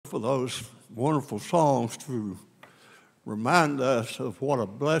for those wonderful songs to remind us of what a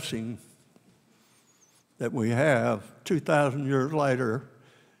blessing that we have 2,000 years later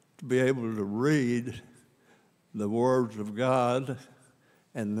to be able to read the words of God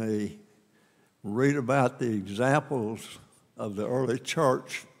and read about the examples of the early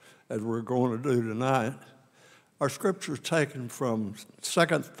church as we're going to do tonight. Our scripture is taken from 2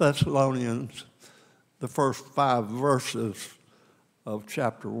 Thessalonians, the first 5 verses of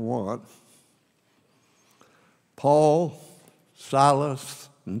chapter 1. Paul, Silas,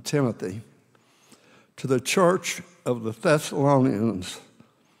 and Timothy, to the church of the Thessalonians,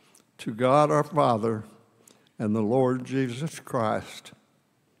 to God our Father and the Lord Jesus Christ,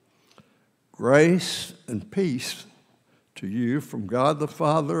 grace and peace to you from God the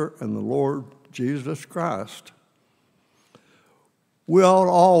Father and the Lord Jesus Christ. We ought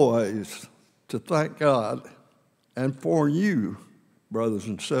always to thank God and for you, brothers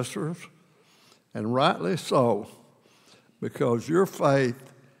and sisters, and rightly so, because your faith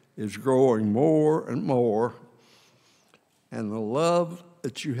is growing more and more, and the love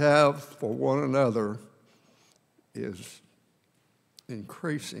that you have for one another is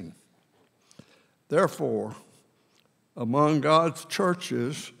increasing. Therefore, among God's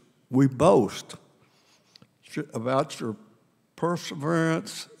churches, we boast about your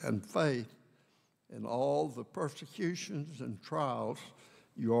perseverance and faith in all the persecutions and trials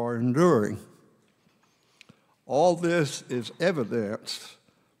you are enduring. All this is evidence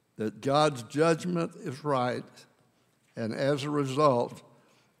that God's judgment is right, and as a result,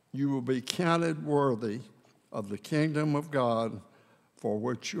 you will be counted worthy of the kingdom of God for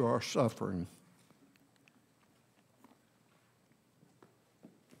which you are suffering.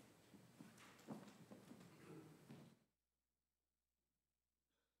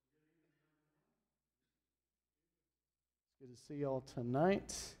 Good to see y'all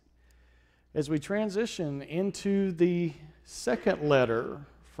tonight. As we transition into the second letter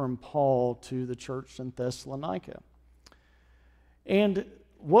from Paul to the church in Thessalonica. And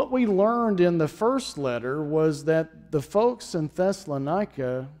what we learned in the first letter was that the folks in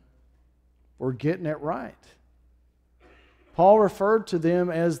Thessalonica were getting it right. Paul referred to them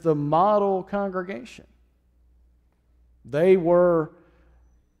as the model congregation. They were,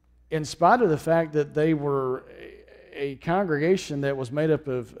 in spite of the fact that they were a congregation that was made up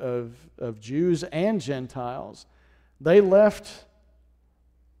of Jews and Gentiles, they left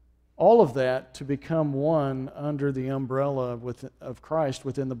all of that to become one under the umbrella of Christ,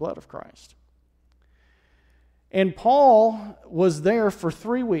 within the blood of Christ. And Paul was there for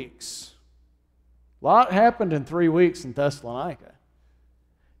 3 weeks. A lot happened in 3 weeks in Thessalonica.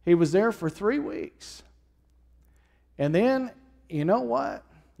 He was there for 3 weeks. And then, you know what?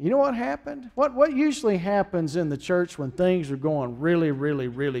 You know what happened? What usually happens in the church when things are going really, really,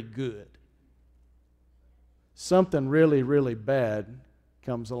 really good? Something really, really bad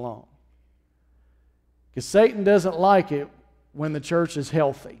comes along. Because Satan doesn't like it when the church is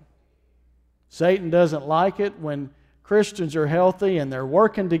healthy. Satan doesn't like it when Christians are healthy and they're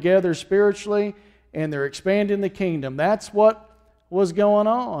working together spiritually and they're expanding the kingdom. That's what was going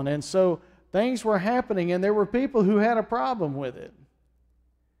on. And so things were happening, and there were people who had a problem with it.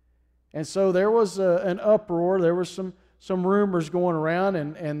 And so there was an uproar. There was some rumors going around,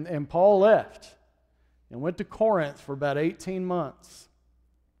 and Paul left and went to Corinth for about 18 months.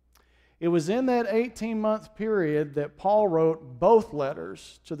 It was in that 18-month period that Paul wrote both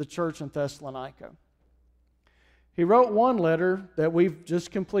letters to the church in Thessalonica. He wrote one letter that we've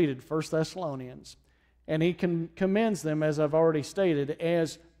just completed, 1 Thessalonians, and he commends them, as I've already stated,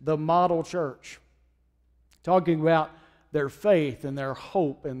 as the model church, talking about their faith and their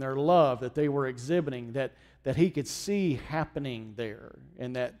hope and their love that they were exhibiting, that he could see happening there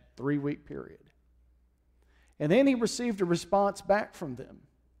in that 3-week period. And then he received a response back from them,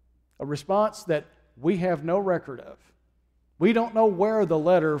 a response that we have no record of. We don't know where the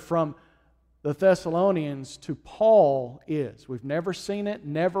letter from the Thessalonians to Paul is. We've never seen it,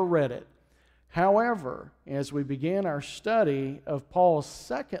 never read it. However, as we begin our study of Paul's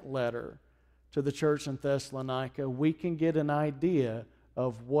second letter to the church in Thessalonica, we can get an idea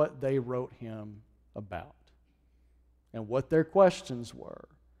of what they wrote him about and what their questions were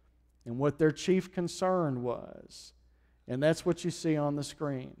and what their chief concern was. And that's what you see on the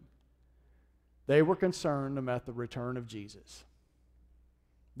screen. They were concerned about the return of Jesus.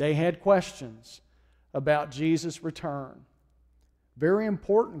 They had questions about Jesus' return. Very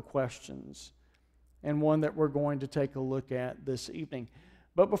important questions, and one that we're going to take a look at this evening.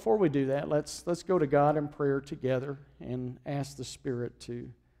 But before we do that, let's go to God in prayer together and ask the Spirit to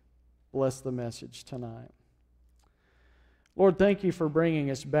bless the message tonight. Lord, thank you for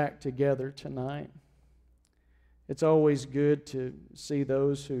bringing us back together tonight. It's always good to see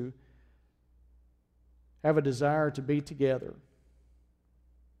those who have a desire to be together.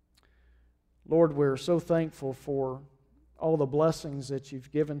 Lord, we're so thankful for all the blessings that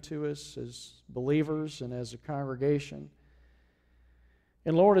you've given to us as believers and as a congregation.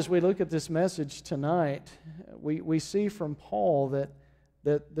 And Lord, as we look at this message tonight, we see from Paul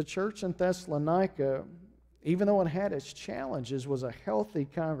that the church in Thessalonica, even though it had its challenges, was a healthy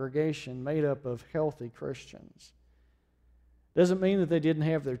congregation made up of healthy Christians. Doesn't mean that they didn't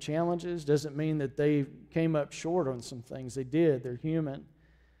have their challenges. Doesn't mean that they came up short on some things. They did. They're human,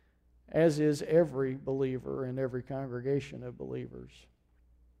 as is every believer and every congregation of believers.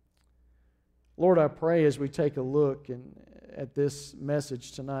 Lord, I pray as we take a look at this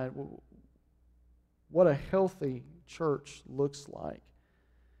message tonight, what a healthy church looks like.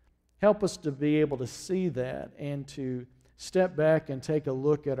 Help us to be able to see that and to step back and take a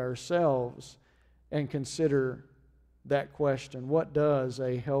look at ourselves and consider that question. What does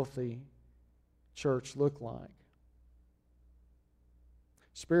a healthy church look like?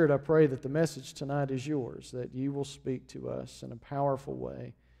 Spirit, I pray that the message tonight is yours, that you will speak to us in a powerful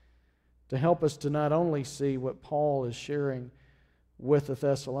way to help us to not only see what Paul is sharing with the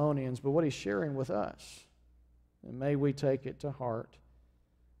Thessalonians, but what he's sharing with us. And may we take it to heart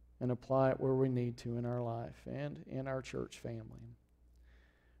and apply it where we need to in our life and in our church family.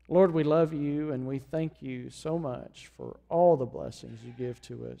 Lord, we love you and we thank you so much for all the blessings you give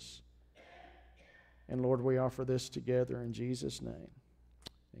to us. And Lord, we offer this together in Jesus' name.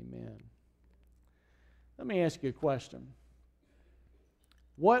 Amen. Let me ask you a question.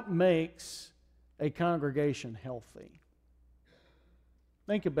 What makes a congregation healthy?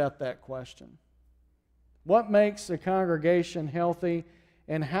 Think about that question. What makes a congregation healthy,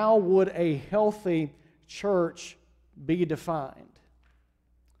 and how would a healthy church be defined?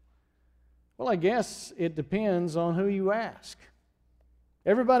 Well, I guess it depends on who you ask.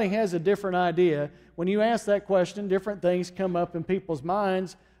 Everybody has a different idea. When you ask that question, different things come up in people's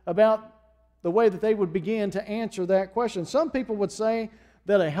minds about the way that they would begin to answer that question. Some people would say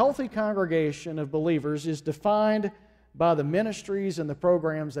that a healthy congregation of believers is defined by the ministries and the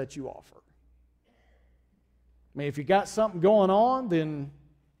programs that you offer. I mean, if you got something going on, then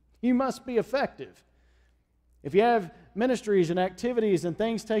you must be effective. If you have ministries and activities and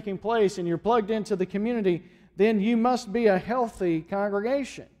things taking place and you're plugged into the community, then you must be a healthy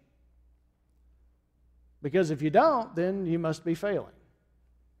congregation. Because if you don't, then you must be failing.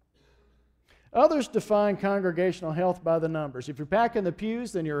 Others define congregational health by the numbers. If you're packing the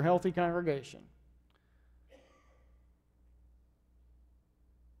pews, then you're a healthy congregation.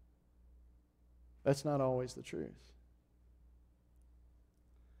 That's not always the truth.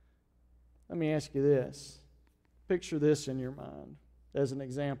 Let me ask you this. Picture this in your mind as an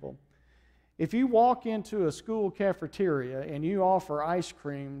example. If you walk into a school cafeteria and you offer ice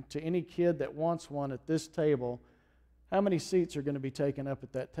cream to any kid that wants one at this table, how many seats are going to be taken up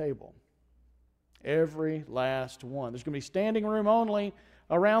at that table? Every last one. There's going to be standing room only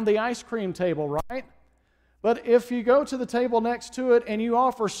around the ice cream table, right? But if you go to the table next to it and you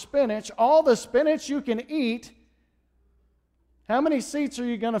offer spinach, all the spinach you can eat, how many seats are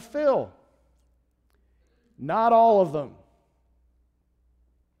you going to fill? Not all of them.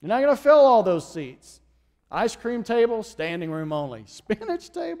 You're not going to fill all those seats. Ice cream table, standing room only.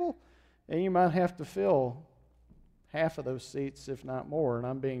 Spinach table, and you might have to fill half of those seats, if not more, and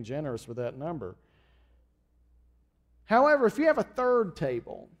I'm being generous with that number. However, if you have a third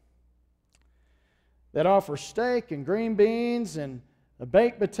table that offers steak and green beans and a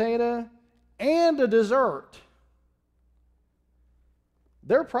baked potato and a dessert,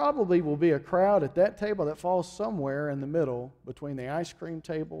 there probably will be a crowd at that table that falls somewhere in the middle between the ice cream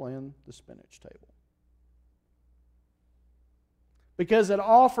table and the spinach table. Because it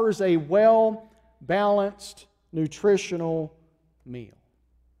offers a well-balanced, nutritional meal.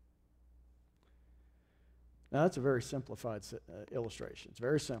 Now, that's a very simplified illustration. It's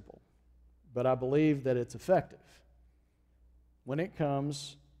very simple. But I believe that it's effective when it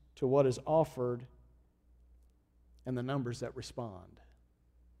comes to what is offered and the numbers that respond.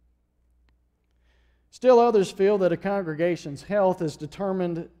 Still, others feel that a congregation's health is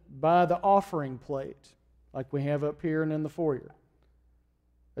determined by the offering plate, like we have up here and in the foyer.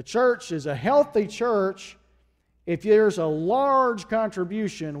 A church is a healthy church if there's a large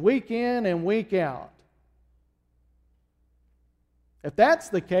contribution week in and week out. If that's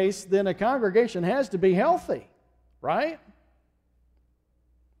the case, then a congregation has to be healthy, right?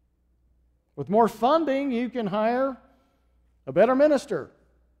 With more funding, you can hire a better minister.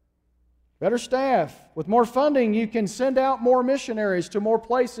 better staff. With more funding, you can send out more missionaries to more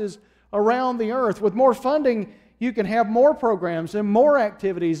places around the earth. With more funding, you can have more programs and more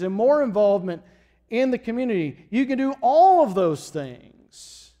activities and more involvement in the community. You can do all of those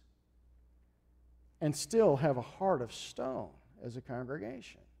things and still have a heart of stone as a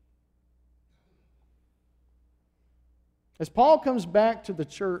congregation. As Paul comes back to the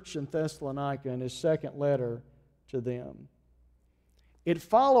church in Thessalonica in his second letter to them, it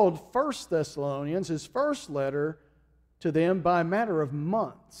followed 1 Thessalonians, his first letter to them, by a matter of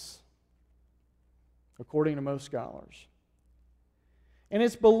months, according to most scholars. And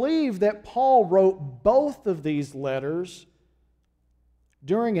it's believed that Paul wrote both of these letters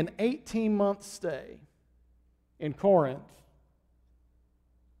during an 18-month stay in Corinth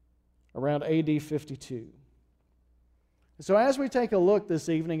around AD 52. So as we take a look this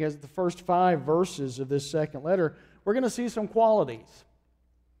evening at the first 5 verses of this second letter, we're going to see some qualities.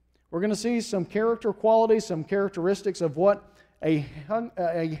 We're going to see some character qualities, some characteristics of what a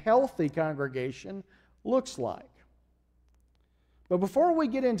healthy congregation looks like. But before we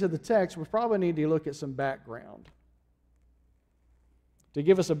get into the text, we probably need to look at some background to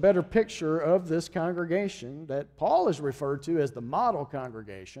give us a better picture of this congregation that Paul is referred to as the model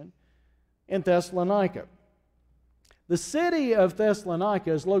congregation in Thessalonica. The city of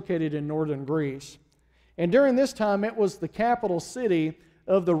Thessalonica is located in northern Greece, and during this time it was the capital city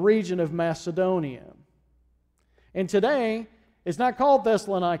of the region of Macedonia. And today, it's not called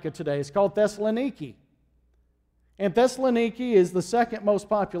Thessalonica today, it's called Thessaloniki. And Thessaloniki is the second most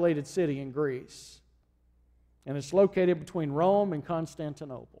populated city in Greece, and it's located between Rome and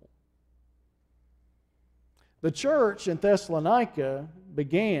Constantinople. The church in Thessalonica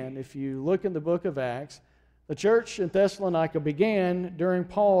began, if you look in the book of Acts, the church in Thessalonica began during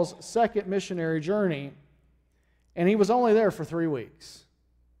Paul's second missionary journey, and he was only there for 3 weeks.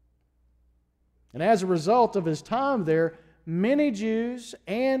 And as a result of his time there, many Jews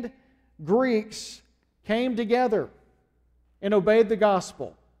and Greeks came together and obeyed the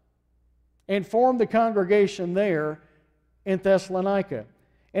gospel and formed the congregation there in Thessalonica.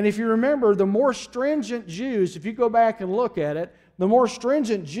 And if you remember, the more stringent Jews, if you go back and look at it, the more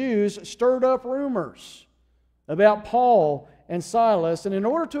stringent Jews stirred up rumors about Paul and Silas. And in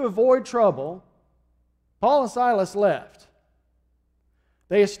order to avoid trouble, Paul and Silas left.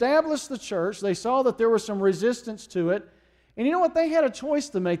 They established the church. They saw that there was some resistance to it. And you know what? They had a choice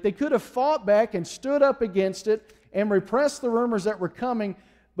to make. They could have fought back and stood up against it and repressed the rumors that were coming.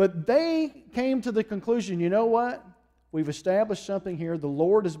 But they came to the conclusion, you know what? We've established something here. The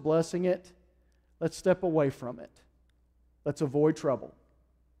Lord is blessing it. Let's step away from it. Let's avoid trouble.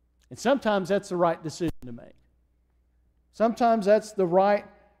 And sometimes that's the right decision to make. Sometimes that's the right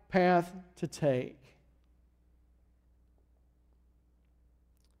path to take.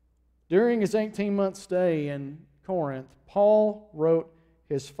 During his 18-month stay in Corinth, Paul wrote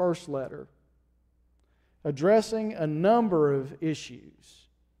his first letter addressing a number of issues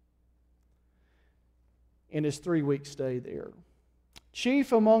in his 3-week stay there.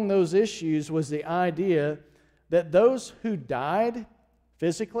 Chief among those issues was the idea that those who died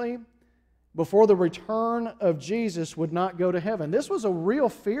physically before the return of Jesus would not go to heaven. This was a real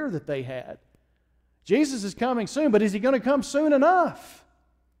fear that they had. Jesus is coming soon, but is he going to come soon enough?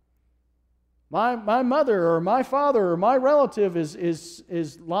 My mother or my father or my relative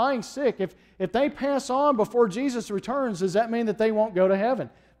is lying sick. If they pass on before Jesus returns, does that mean that they won't go to heaven?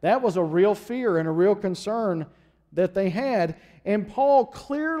 That was a real fear and a real concern that they had. And Paul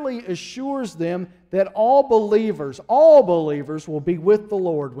clearly assures them that all believers will be with the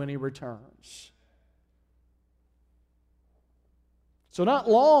Lord when he returns. So not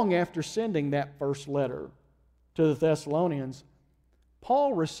long after sending that first letter to the Thessalonians,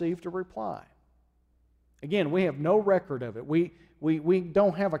 Paul received a reply. Again, we have no record of it. We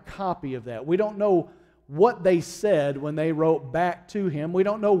don't have a copy of that. We don't know what they said when they wrote back to him. We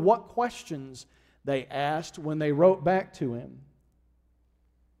don't know what questions they asked when they wrote back to him.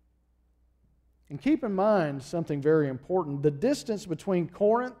 And keep in mind something very important. The distance between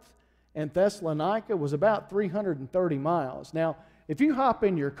Corinth and Thessalonica was about 330 miles. Now, if you hop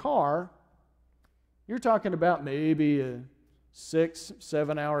in your car, you're talking about maybe a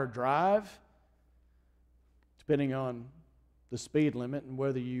 6-7 hour drive, depending on the speed limit and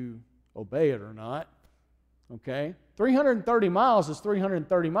whether you obey it or not. Okay? 330 miles is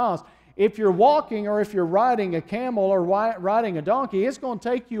 330 miles. If you're walking or if you're riding a camel or riding a donkey, it's going to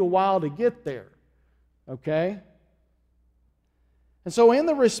take you a while to get there. Okay? And so in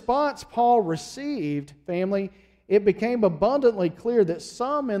the response Paul received, family, it became abundantly clear that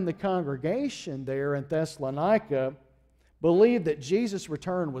some in the congregation there in Thessalonica believed that Jesus'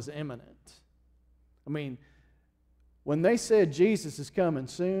 return was imminent. I mean, when they said Jesus is coming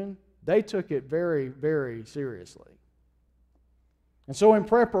soon, they took it very, very seriously. And so in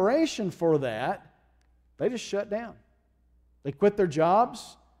preparation for that, they just shut down. They quit their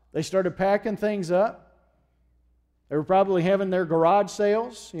jobs. They started packing things up. They were probably having their garage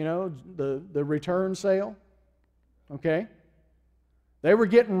sales, the return sale. Okay? They were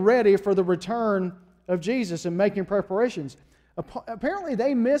getting ready for the return of Jesus and making preparations. Apparently,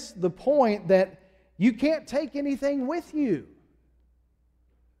 they missed the point that you can't take anything with you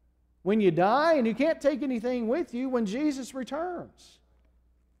when you die, and you can't take anything with you when Jesus returns.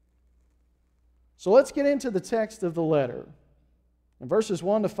 So let's get into the text of the letter. In verses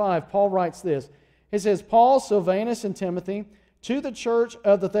 1 to 5, Paul writes this. He says, Paul, Silvanus, and Timothy, to the church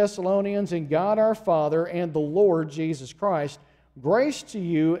of the Thessalonians in God our Father and the Lord Jesus Christ, grace to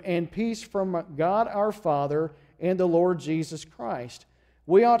you and peace from God our Father and the Lord Jesus Christ.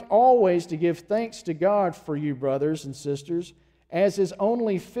 We ought always to give thanks to God for you, brothers and sisters, as is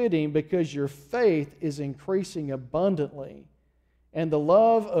only fitting, because your faith is increasing abundantly, and the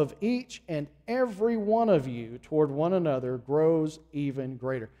love of each and every one of you toward one another grows even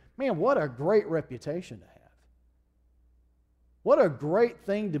greater. Man, what a great reputation to have. What a great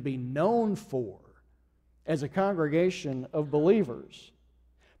thing to be known for as a congregation of believers.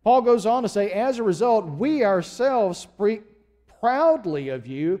 Paul goes on to say, as a result, we ourselves speak proudly of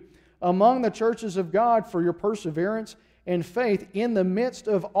you among the churches of God for your perseverance and faith in the midst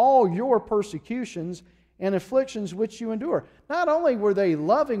of all your persecutions and afflictions which you endure. Not only were they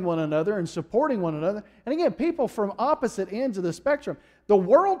loving one another and supporting one another, and again, people from opposite ends of the spectrum. The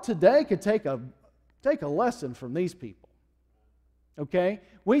world today could take a lesson from these people. Okay?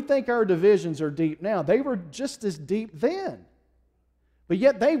 We think our divisions are deep now. They were just as deep then. But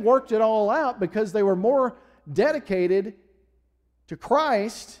yet they worked it all out because they were more dedicated to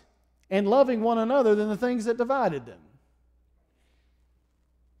Christ and loving one another than the things that divided them.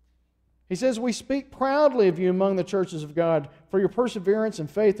 He says, we speak proudly of you among the churches of God for your perseverance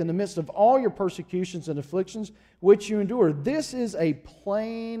and faith in the midst of all your persecutions and afflictions which you endure. This is a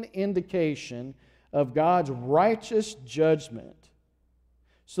plain indication of God's righteous judgment,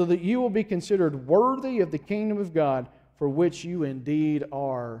 so that you will be considered worthy of the kingdom of God, for which you indeed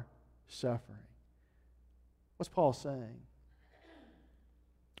are suffering. What's Paul saying?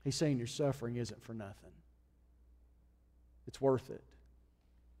 He's saying your suffering isn't for nothing. It's worth it.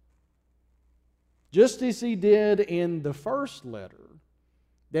 Just as he did in the first letter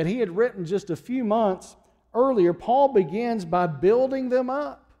that he had written just a few months earlier, Paul begins by building them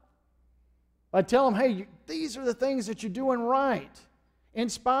up. By telling them, hey, these are the things that you're doing right. In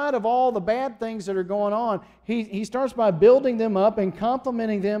spite of all the bad things that are going on, he starts by building them up and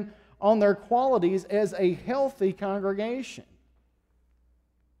complimenting them on their qualities as a healthy congregation.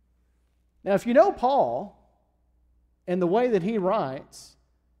 Now, if you know Paul and the way that he writes,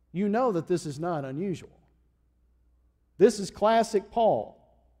 you know that this is not unusual. This is classic Paul.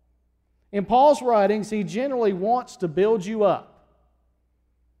 In Paul's writings, he generally wants to build you up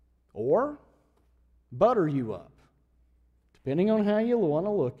or butter you up, depending on how you want to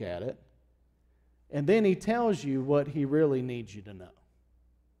look at it. And then he tells you what he really needs you to know.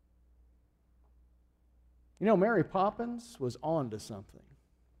 You know, Mary Poppins was on to something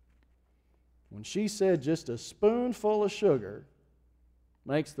when she said just a spoonful of sugar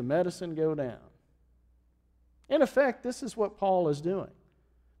makes the medicine go down. In effect, this is what Paul is doing.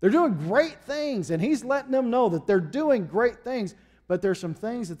 They're doing great things, and he's letting them know that they're doing great things, but there's some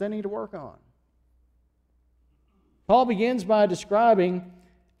things that they need to work on. Paul begins by describing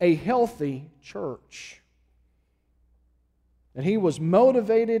a healthy church. That he was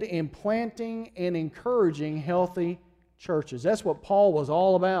motivated in planting and encouraging healthy churches. That's what Paul was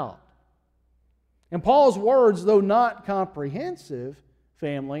all about. And Paul's words, though not comprehensive,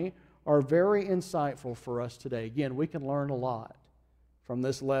 family, are very insightful for us today. Again, we can learn a lot from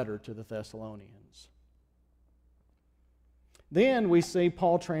this letter to the Thessalonians. Then we see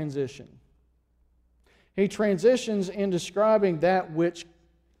Paul transition. He transitions in describing that which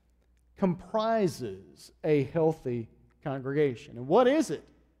comprises a healthy congregation. And what is it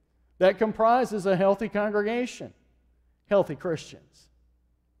that comprises a healthy congregation? Healthy Christians.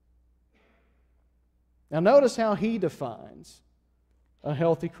 Now notice how he defines a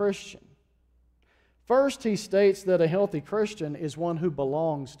healthy Christian. First, he states that a healthy Christian is one who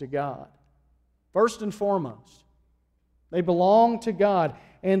belongs to God. First and foremost, they belong to God.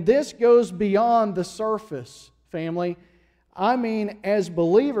 And this goes beyond the surface, family. I mean, as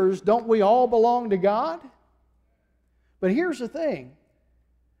believers, don't we all belong to God? But here's the thing.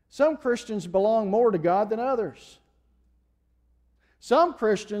 Some Christians belong more to God than others. Some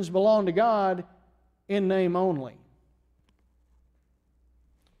Christians belong to God in name only.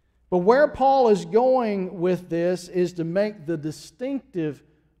 But where Paul is going with this is to make the distinctive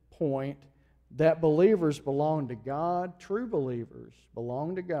point that believers belong to God, true believers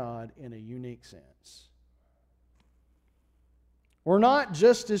belong to God in a unique sense. We're not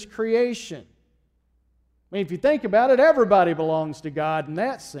just His creation. I mean, if you think about it, everybody belongs to God in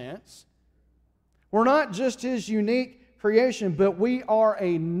that sense. We're not just His unique creation, but we are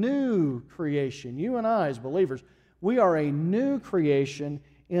a new creation. You and I, as believers, we are a new creation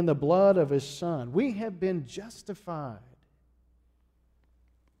in the blood of His Son. We have been justified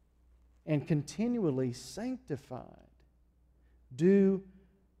and continually sanctified due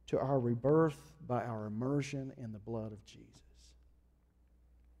to our rebirth by our immersion in the blood of Jesus.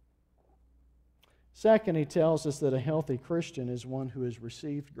 Second, he tells us that a healthy Christian is one who has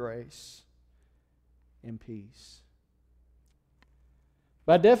received grace and peace.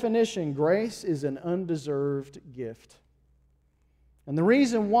 By definition, grace is an undeserved gift. And the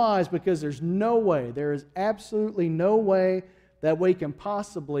reason why is because there is absolutely no way that we can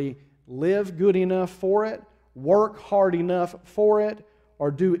possibly live good enough for it, work hard enough for it,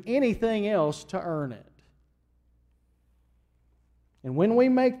 or do anything else to earn it. And when we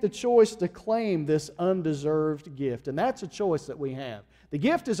make the choice to claim this undeserved gift, and that's a choice that we have. The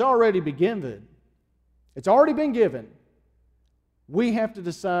gift has already been given. It's already been given. We have to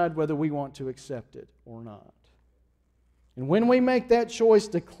decide whether we want to accept it or not. And when we make that choice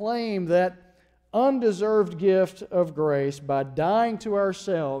to claim that undeserved gift of grace by dying to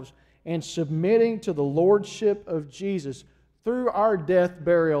ourselves and submitting to the lordship of Jesus through our death,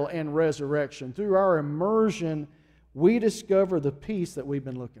 burial, and resurrection, through our immersion, we discover the peace that we've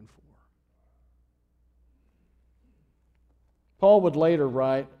been looking for. Paul would later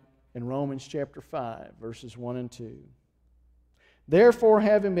write in Romans chapter 5, verses 1 and 2, "Therefore,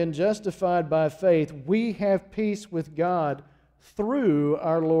 having been justified by faith, we have peace with God through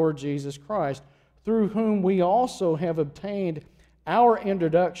our Lord Jesus Christ, through whom we also have obtained our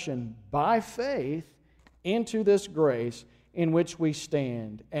introduction by faith into this grace in which we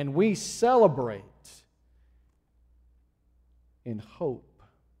stand, and we celebrate in hope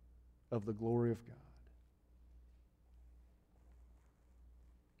of the glory of God."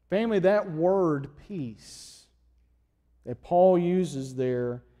 Family, that word peace that Paul uses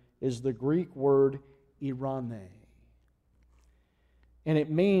there is the Greek word irane. And it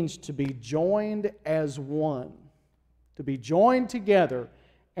means to be joined as one, to be joined together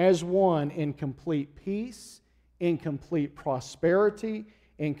as one in complete peace, in complete prosperity,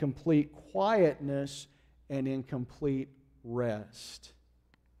 in complete quietness, and in complete rest.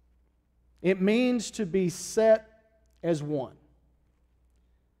 It means to be set as one.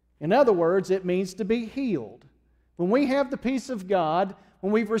 In other words, it means to be healed. When we have the peace of God,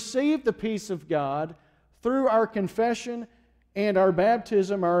 when we've received the peace of God through our confession and our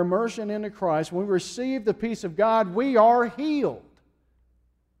baptism, our immersion into Christ, when we receive the peace of God, we are healed.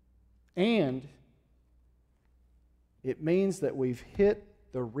 And it means that we've hit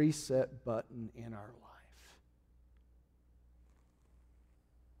the reset button in our life.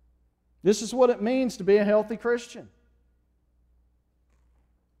 This is what it means to be a healthy Christian.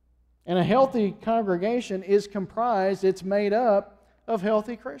 And a healthy congregation is comprised, it's made up of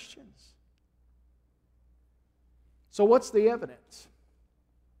healthy Christians. So what's the evidence?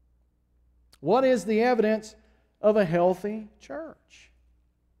 What is the evidence of a healthy church?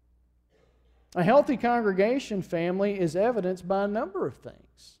 A healthy congregation, family, is evidenced by a number of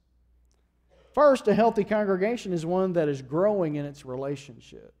things. First, a healthy congregation is one that is growing in its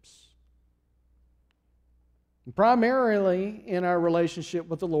relationships. Primarily in our relationship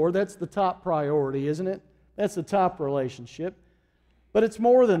with the Lord. That's the top priority, isn't it? That's the top relationship. But it's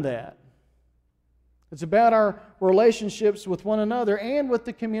more than that. It's about our relationships with one another and with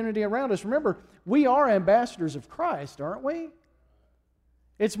the community around us. Remember, we are ambassadors of Christ, aren't we?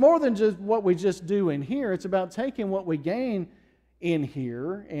 It's more than just what we just do in here. It's about taking what we gain in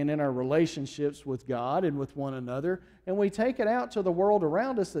here and in our relationships with God and with one another, and we take it out to the world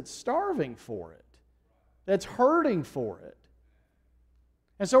around us that's starving for it, that's hurting for it.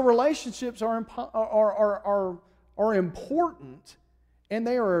 And so relationships are important, and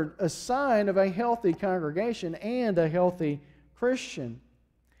they are a sign of a healthy congregation and a healthy Christian.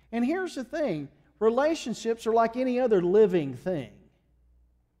 And here's the thing, relationships are like any other living thing.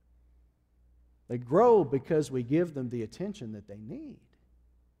 They grow because we give them the attention that they need.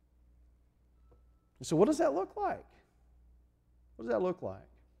 So what does that look like? What does that look like?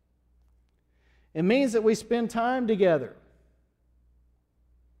 It means that we spend time together.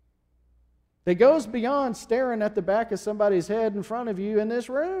 That goes beyond staring at the back of somebody's head in front of you in this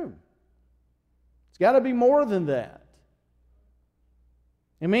room. It's got to be more than that.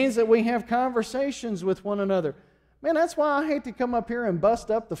 It means that we have conversations with one another. Man, that's why I hate to come up here and bust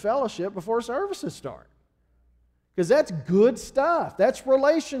up the fellowship before services start. Because that's good stuff. That's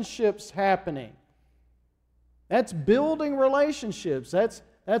relationships happening. That's building relationships.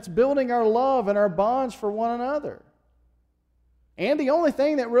 That's building our love and our bonds for one another. And the only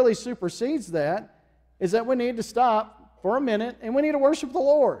thing that really supersedes that is that we need to stop for a minute and we need to worship the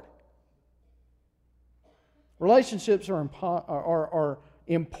Lord. Relationships are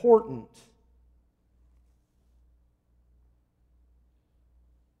important.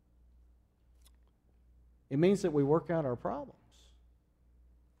 It means that we work out our problems.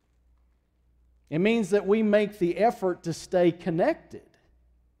 It means that we make the effort to stay connected.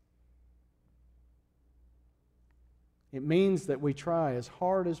 It means that we try as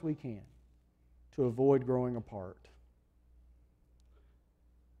hard as we can to avoid growing apart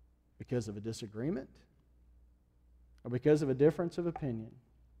because of a disagreement or because of a difference of opinion.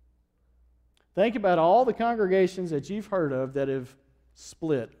 Think about all the congregations that you've heard of that have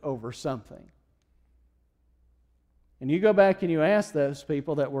split over something. And you go back and you ask those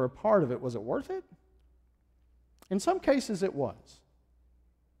people that were a part of it, was it worth it? In some cases it was,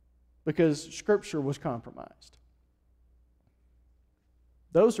 because Scripture was compromised.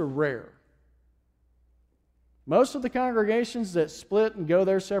 Those are rare. Most of the congregations that split and go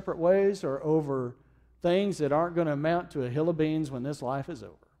their separate ways are over things that aren't going to amount to a hill of beans when this life is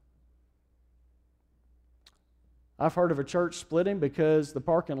over. I've heard of a church splitting because the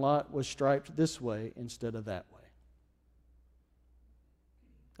parking lot was striped this way instead of that way.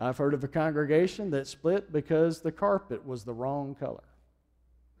 I've heard of a congregation that split because the carpet was the wrong color.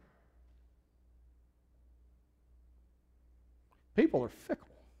 People are fickle.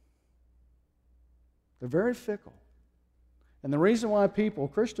 They're very fickle. And the reason why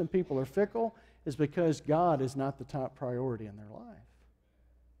Christian people are fickle is because God is not the top priority in their life.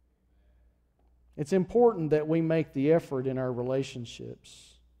 It's important that we make the effort in our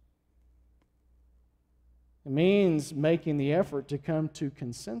relationships. It means making the effort to come to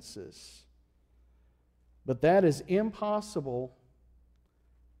consensus. But that is impossible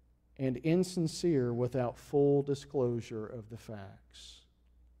and insincere without full disclosure of the facts.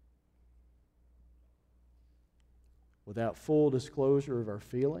 Without full disclosure of our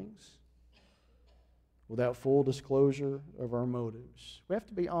feelings. Without full disclosure of our motives. We have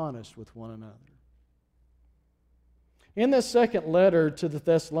to be honest with one another. In this second letter to the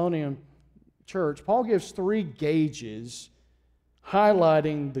Thessalonian church, Paul gives 3 gauges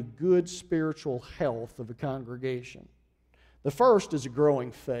highlighting the good spiritual health of a congregation. The first is a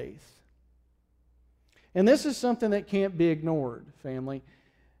growing faith. And this is something that can't be ignored, family.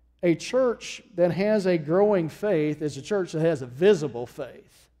 A church that has a growing faith is a church that has a visible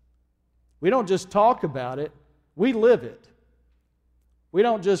faith. We don't just talk about it, we live it. We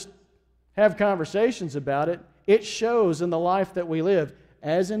don't just have conversations about it, it shows in the life that we live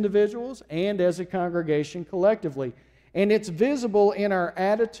as individuals and as a congregation collectively. And it's visible in our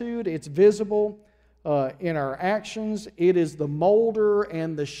attitude, it's visible in our actions. It is the molder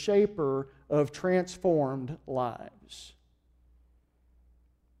and the shaper of transformed lives.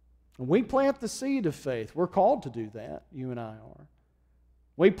 And we plant the seed of faith. We're called to do that, you and I are.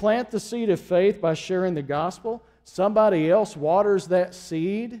 We plant the seed of faith by sharing the gospel. Somebody else waters that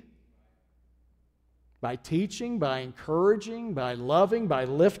seed by teaching, by encouraging, by loving, by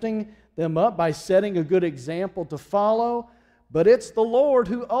lifting them up, by setting a good example to follow. But it's the Lord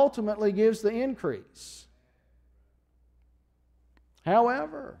who ultimately gives the increase.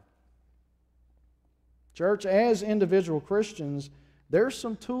 However, church, as individual Christians, there's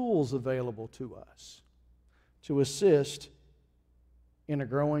some tools available to us to assist in a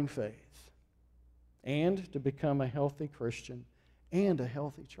growing faith and to become a healthy Christian and a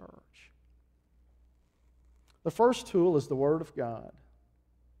healthy church. The first tool is the Word of God.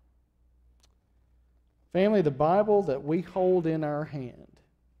 Family, the Bible that we hold in our hand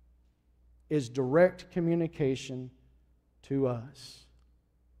is direct communication to us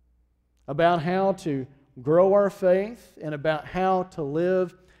about how to grow our faith and about how to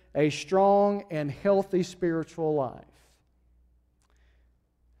live a strong and healthy spiritual life.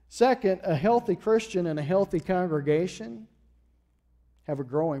 Second, a healthy Christian and a healthy congregation have a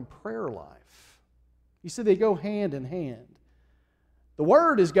growing prayer life. You see, they go hand in hand. The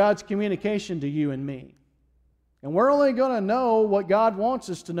Word is God's communication to you and me. And we're only going to know what God wants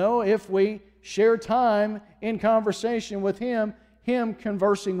us to know if we share time in conversation with Him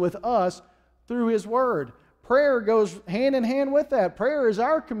conversing with us through His Word. Prayer goes hand in hand with that. Prayer is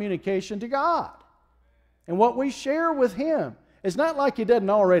our communication to God. And what we share with Him, it's not like He doesn't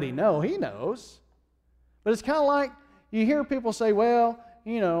already know. He knows. But it's kind of like you hear people say, well,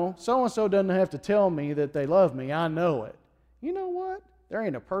 so-and-so doesn't have to tell me that they love me. I know it. You know what? There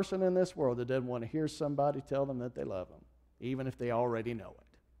ain't a person in this world that doesn't want to hear somebody tell them that they love them, even if they already know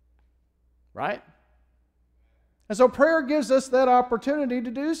it. Right? And so prayer gives us that opportunity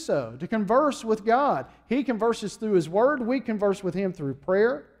to do so, to converse with God. He converses through His Word. We converse with Him through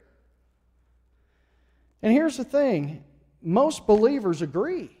prayer. And here's the thing. Most believers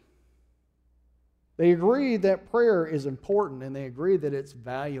agree. They agree that prayer is important, and they agree that it's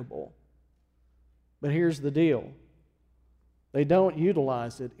valuable. But here's the deal. They don't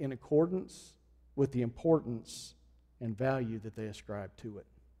utilize it in accordance with the importance and value that they ascribe to it.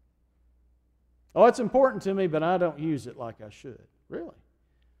 Oh, it's important to me, but I don't use it like I should. Really?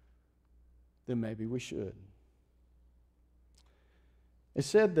 Then maybe we should. It's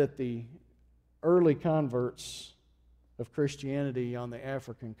said that the early converts of Christianity on the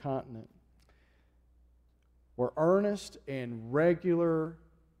African continent were earnest and regular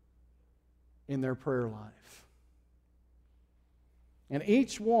in their prayer life. And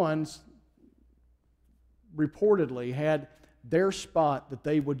each one reportedly had their spot that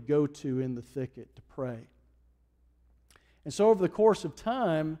they would go to in the thicket to pray. And so over the course of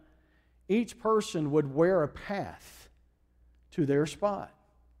time, each person would wear a path to their spot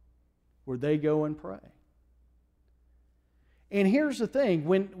where they go and pray. And here's the thing,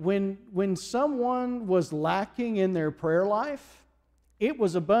 when someone was lacking in their prayer life, it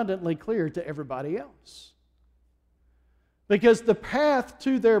was abundantly clear to everybody else. Because the path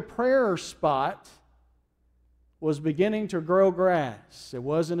to their prayer spot was beginning to grow grass. It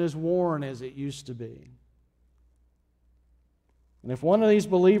wasn't as worn as it used to be. And if one of these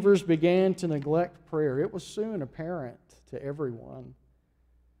believers began to neglect prayer, it was soon apparent to everyone.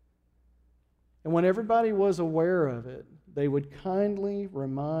 And when everybody was aware of it, they would kindly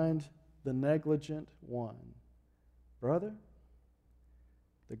remind the negligent one, brother,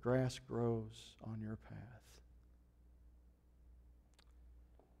 the grass grows on your path.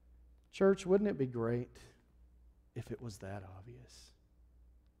 Church, wouldn't it be great if it was that obvious?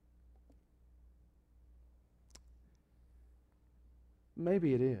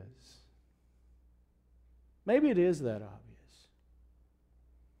 Maybe it is. Maybe it is that obvious.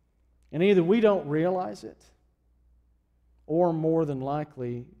 And either we don't realize it, or more than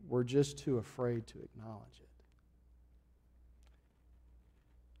likely, we're just too afraid to acknowledge it.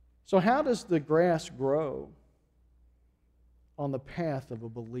 So how does the grass grow on the path of a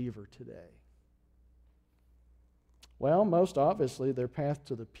believer today? Well, most obviously, their path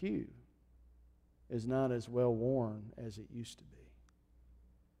to the pew is not as well worn as it used to be.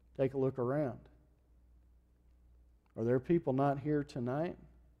 Take a look around. Are there people not here tonight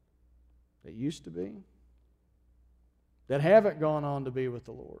that used to be, that haven't gone on to be with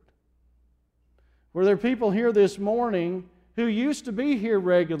the Lord? Were there people here this morning who used to be here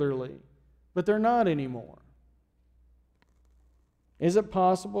regularly, but they're not anymore? Is it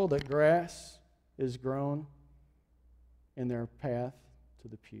possible that grass is grown in their path to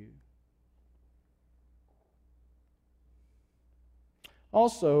the pew?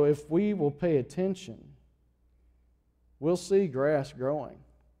 Also, if we will pay attention, we'll see grass growing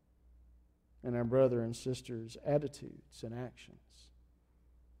in our brother and sisters' attitudes and actions.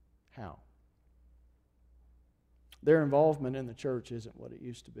 How? Their involvement in the church isn't what it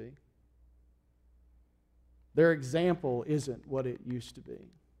used to be. Their example isn't what it used to be.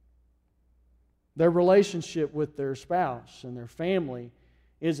 Their relationship with their spouse and their family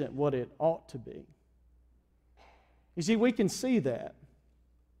isn't what it ought to be. You see, we can see that.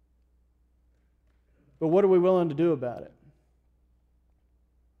 But what are we willing to do about it?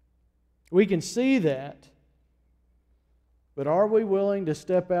 We can see that, but are we willing to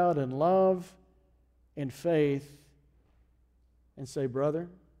step out in love and faith and say, brother,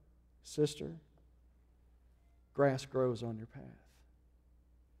 sister, grass grows on your path?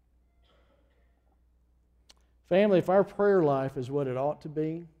 Family, if our prayer life is what it ought to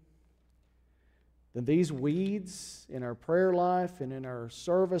be, then these weeds in our prayer life and in our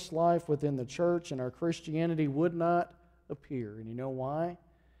service life within the church and our Christianity would not appear. And you know why?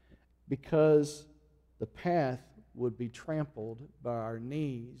 Because the path would be trampled by our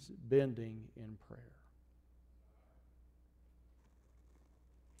knees bending in prayer.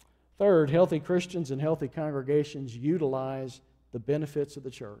 Third, healthy Christians and healthy congregations utilize the benefits of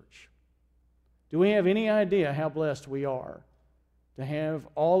the church. Do we have any idea how blessed we are to have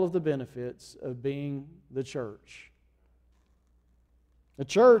all of the benefits of being the church? The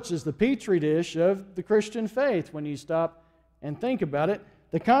church is the petri dish of the Christian faith. When you stop and think about it,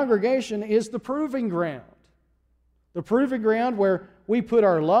 the congregation is the proving ground. The proving ground where we put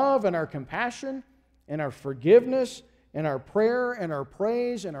our love and our compassion and our forgiveness and our prayer and our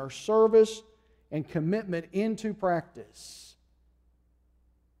praise and our service and commitment into practice.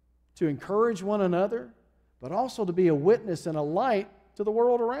 To encourage one another, but also to be a witness and a light to the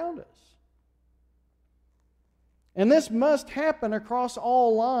world around us. And this must happen across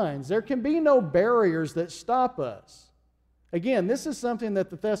all lines. There can be no barriers that stop us. Again, this is something that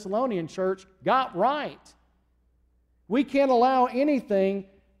the Thessalonian church got right. We can't allow anything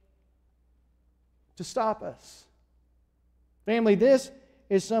to stop us. Family, this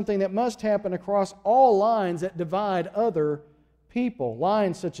is something that must happen across all lines that divide other people.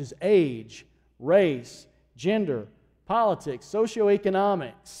 Lines such as age, race, gender, politics,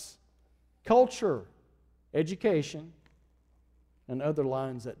 socioeconomics, culture, education, and other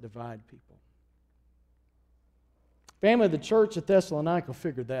lines that divide people. Family, the church at Thessalonica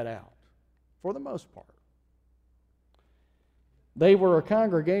figured that out for the most part. They were a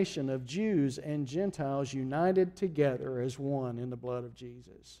congregation of Jews and Gentiles united together as one in the blood of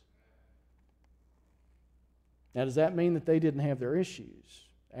Jesus. Now, does that mean that they didn't have their issues?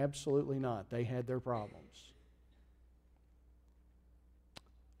 Absolutely not. They had their problems.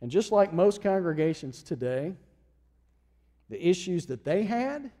 And just like most congregations today, the issues that they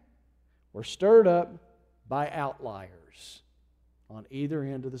had were stirred up by outliers on either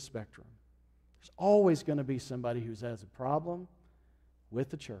end of the spectrum. There's always going to be somebody who has a problem with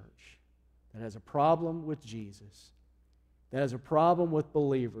the church, that has a problem with Jesus, that has a problem with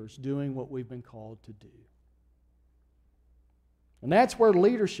believers doing what we've been called to do. And that's where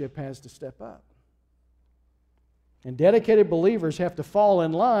leadership has to step up. And dedicated believers have to fall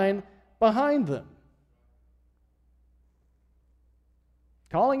in line behind them.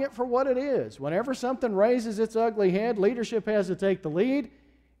 Calling it for what it is. Whenever something raises its ugly head, leadership has to take the lead,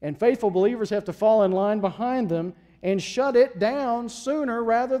 and faithful believers have to fall in line behind them and shut it down sooner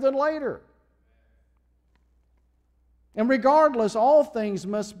rather than later. And regardless, all things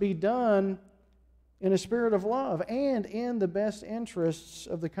must be done in a spirit of love and in the best interests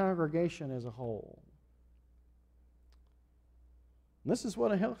of the congregation as a whole. And this is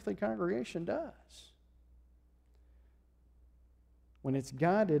what a healthy congregation does. When it's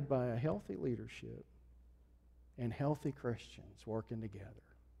guided by a healthy leadership and healthy Christians working together,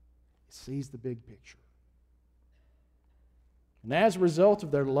 it sees the big picture. And as a result of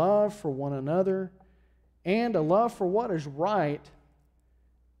their love for one another and a love for what is right,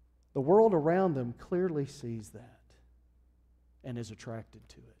 the world around them clearly sees that and is attracted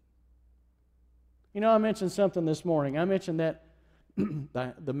to it. You know, I mentioned something this morning. I mentioned that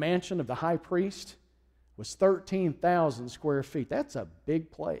the mansion of the high priest was 13,000 square feet. That's a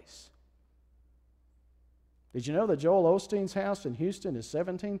big place. Did you know that Joel Osteen's house in Houston is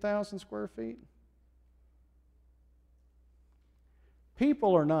 17,000 square feet?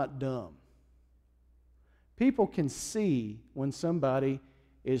 People are not dumb. People can see when somebody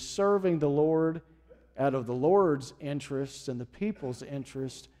is serving the Lord out of the Lord's interests and the people's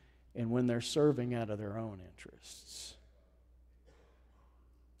interest, and when they're serving out of their own interests.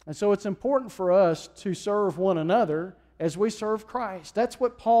 And so it's important for us to serve one another as we serve Christ. That's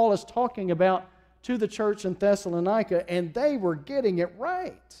what Paul is talking about to the church in Thessalonica, and they were getting it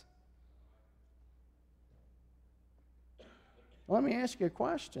right. Let me ask you a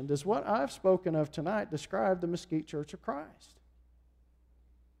question. Does what I've spoken of tonight describe the Mesquite Church of Christ?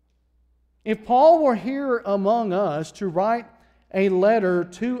 If Paul were here among us to write a letter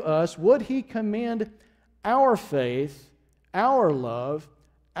to us, would he commend our faith, our love,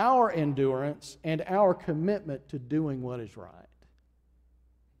 our endurance, and our commitment to doing what is right?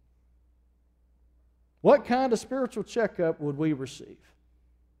 What kind of spiritual checkup would we receive?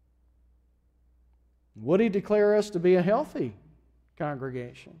 Would he declare us to be a healthy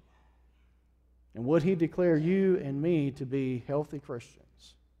congregation? And would he declare you and me to be healthy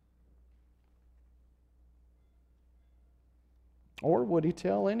Christians? Or would he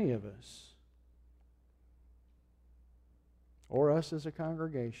tell any of us, or us as a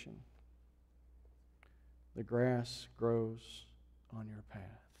congregation, the grass grows on your path?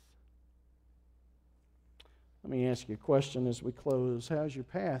 Let me ask you a question as we close. How's your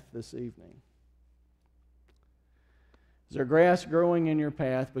path this evening? Is there grass growing in your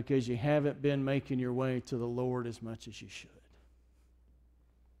path because you haven't been making your way to the Lord as much as you should?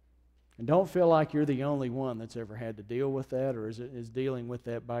 And don't feel like you're the only one that's ever had to deal with that or is dealing with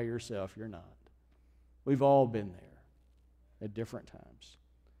that by yourself. You're not. We've all been there at different times.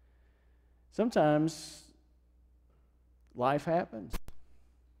 Sometimes life happens.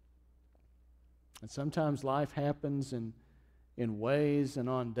 And sometimes life happens in ways and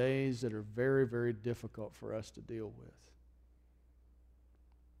on days that are very, very difficult for us to deal with.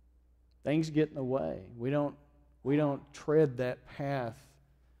 Things get in the way. We don't tread that path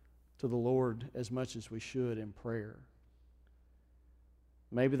to the Lord as much as we should in prayer.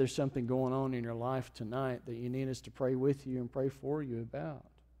 Maybe there's something going on in your life tonight that you need us to pray with you and pray for you about.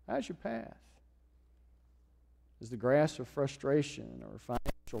 How's your path? Is the grass of frustration or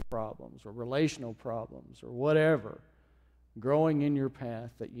financial problems or relational problems or whatever growing in your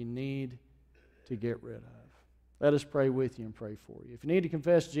path that you need to get rid of? Let us pray with you and pray for you. If you need to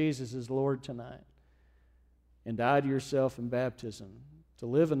confess Jesus as Lord tonight and die to yourself in baptism to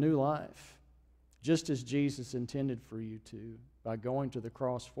live a new life, just as Jesus intended for you to, by going to the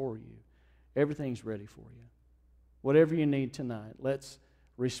cross for you, everything's ready for you. Whatever you need tonight, let's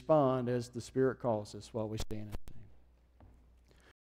respond as the Spirit calls us while we stand.